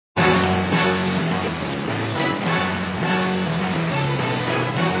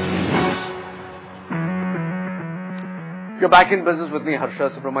You're back in business with me, Harsha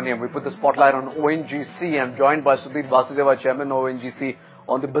Subramaniam. We put the spotlight on ONGC. I'm joined by Sudhir Vasudeva, Chairman of ONGC,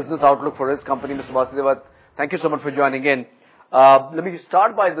 on the business outlook for his company. Mr. Vasudeva, thank you so much for joining in. Let me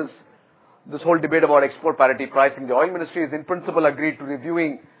start by this whole debate about export parity pricing. The oil ministry is in principle agreed to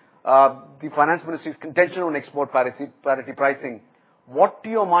reviewing the finance ministry's contention on export parity pricing. What, to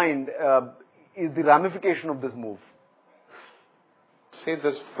your mind, is the ramification of this move? See,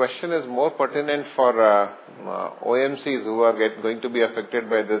 this question is more pertinent for OMCs who are going to be affected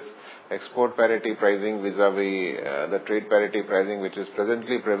by this export parity pricing vis-a-vis the trade parity pricing, which is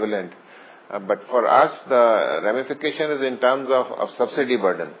presently prevalent. But for us, the ramification is in terms of subsidy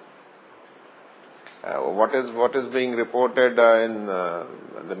burden. What is being reported in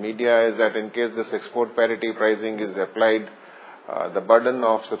the media is that in case this export parity pricing is applied, the burden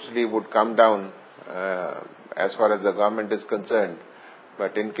of subsidy would come down as far as the government is concerned.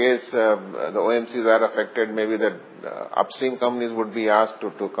 But in case the OMCs are affected, maybe the upstream companies would be asked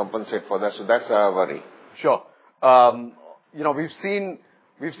to compensate for that. So that's our worry. Sure. We've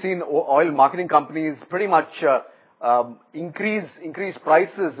seen oil marketing companies pretty much increase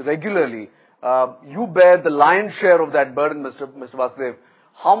prices regularly. You bear the lion's share of that burden, Mr. Vasudev.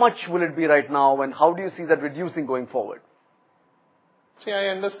 How much will it be right now, and how do you see that reducing going forward? See, I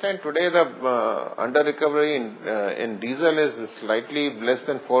understand today the under recovery in diesel is slightly less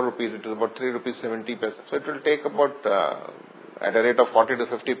than 4 rupees. It is about 3 rupees 70 paise. So it will take about, at a rate of 40 to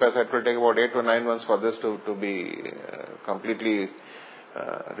 50 paise, it will take about 8 to 9 months for this to be completely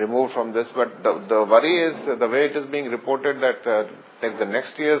removed from this. But the worry is the way it is being reported that the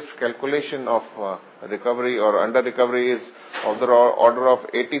next year's calculation of recovery or under recovery is of the order of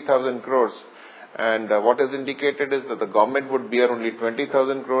 80,000 crores. And what is indicated is that the government would bear only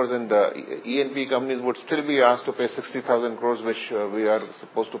 20,000 crores and the E&P companies would still be asked to pay 60,000 crores, which we are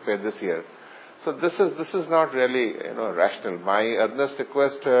supposed to pay this year. So this is not really rational. My earnest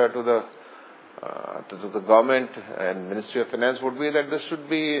request to the government and Ministry of Finance would be that this should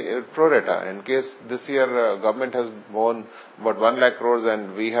be pro rata. In case this year government has borne about 1 lakh crores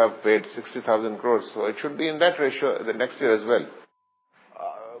and we have paid 60,000 crores, so it should be in that ratio the next year as well.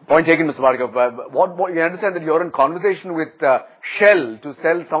 Point taken, Mr. Bhargav. What you understand that you're in conversation with Shell to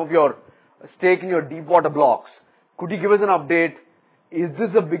sell some of your stake in your deep water blocks. Could you give us an update? Is this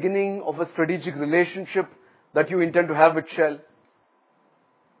the beginning of a strategic relationship that you intend to have with Shell?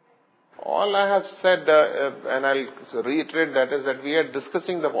 All I have said, and I'll reiterate that, is that we are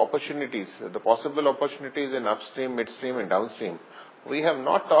discussing the opportunities, the possible opportunities in upstream, midstream and downstream. We have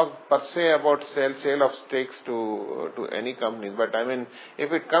not talked per se about sale of stakes to any companies. But I mean,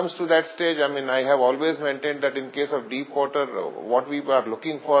 if it comes to that stage, I mean, I have always maintained that in case of deep water, what we are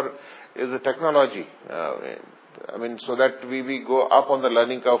looking for is a technology. I mean, so that we go up on the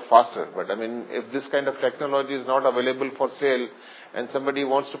learning curve faster. But I mean, if this kind of technology is not available for sale and somebody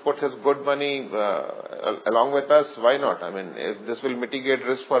wants to put his good money along with us, why not? I mean, if this will mitigate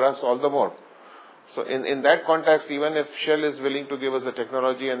risk for us, all the more. So in that context, even if Shell is willing to give us the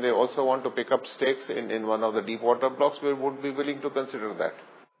technology and they also want to pick up stakes in one of the deep water blocks, we would be willing to consider that.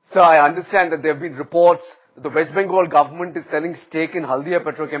 So I understand that there have been reports that the West Bengal government is selling stake in Haldia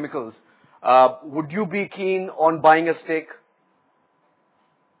Petrochemicals. Would you be keen on buying a stake?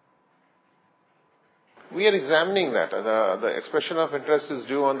 We are examining that. The expression of interest is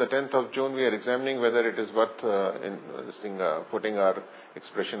due on the 10th of June. We are examining whether it is worth putting our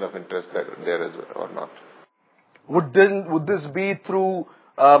expression of interest there as well or not. Would this be through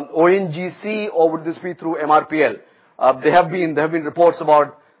ONGC or would this be through MRPL? There have been reports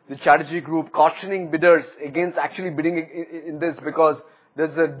about the Chatterjee Group cautioning bidders against actually bidding in this because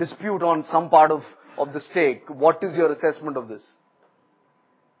there's a dispute on some part of the stake. What is your assessment of this?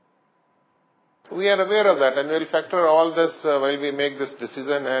 We are aware of that and we will factor all this while we make this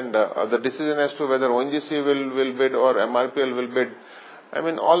decision, and the decision as to whether ONGC will bid or MRPL will bid. I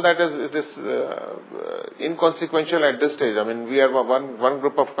mean, all that is inconsequential at this stage. I mean, we are one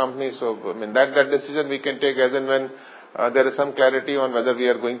group of companies, so I mean that decision we can take as and when there is some clarity on whether we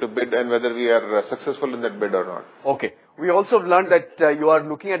are going to bid and whether we are successful in that bid or not. Okay. We also have learned that you are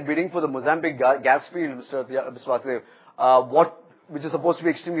looking at bidding for the Mozambique gas field, Mr. Vasudev, which is supposed to be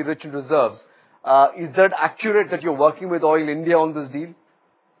extremely rich in reserves. Is that accurate that you're working with Oil India on this deal?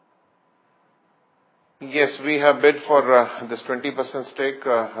 Yes, we have bid for this 20% stake,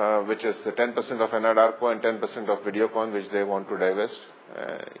 which is 10% of Anadarko and 10% of Videocon, which they want to divest.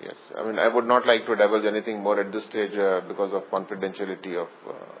 Yes, I mean, I would not like to divulge anything more at this stage because of confidentiality of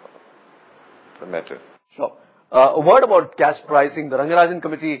the matter. Sure. A word about gas pricing. The Rangarajan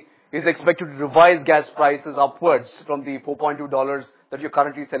Committee is expected to revise gas prices upwards from the $4.2 that you're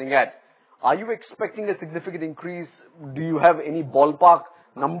currently selling at. Are you expecting a significant increase? Do you have any ballpark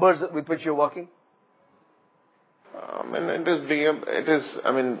numbers with which you're working? Any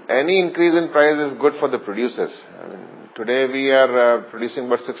increase in price is good for the producers. Today we are producing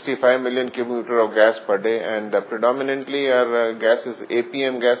about 65 million cubic meter of gas per day, and predominantly our gas is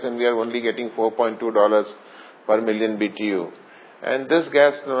APM gas, and we are only getting $4.2 per million BTU. And this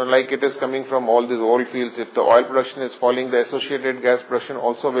gas, like it is coming from all these oil fields, if the oil production is falling, the associated gas production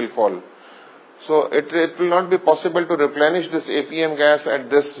also will fall. So it will not be possible to replenish this APM gas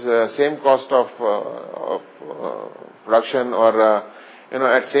at this same cost of production or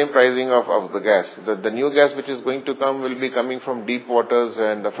at same pricing of the gas. The new gas which is going to come will be coming from deep waters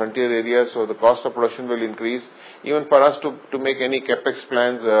and the frontier areas, so the cost of production will increase. Even for us to make any capex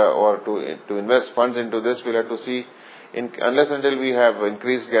plans or to invest funds into this, we'll have to see. Unless until we have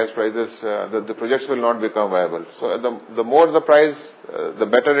increased gas prices, the projects will not become viable. So the more the price, the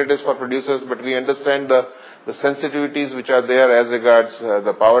better it is for producers, but we understand the sensitivities which are there as regards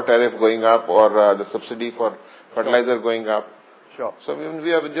the power tariff going up or the subsidy for fertilizer going up. Sure. So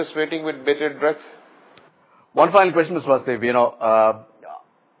we are just waiting with bated breath. One final question, Mr. Vasudeva.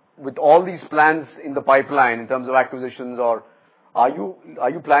 With all these plans in the pipeline in terms of acquisitions, or are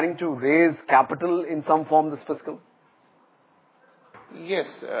you planning to raise capital in some form this fiscal? Yes.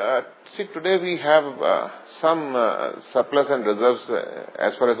 Today we have some surplus and reserves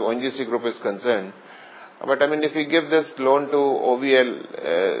as far as ONGC group is concerned. But if we give this loan to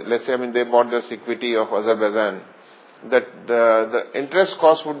OVL, let's say, they bought this equity of Azerbaijan, that the interest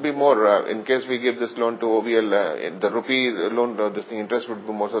cost would be more in case we give this loan to OVL. The rupee loan, interest would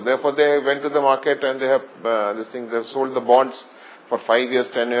be more. So therefore, they went to the market and they have they've sold the bonds for 5 years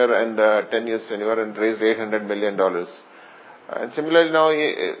tenure and 10 years tenure and raised $800 million. And similarly now,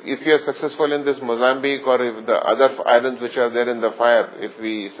 if we are successful in this Mozambique or if the other islands which are there in the fire, if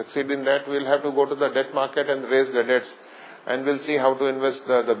we succeed in that, we'll have to go to the debt market and raise the debts, and we'll see how to invest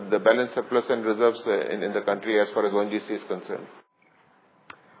the balance surplus and reserves in the country as far as ONGC is concerned.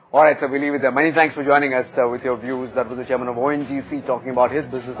 All right, sir, we'll leave it there. Many thanks for joining us with your views. That was the chairman of ONGC talking about his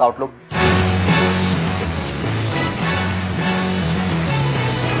business outlook.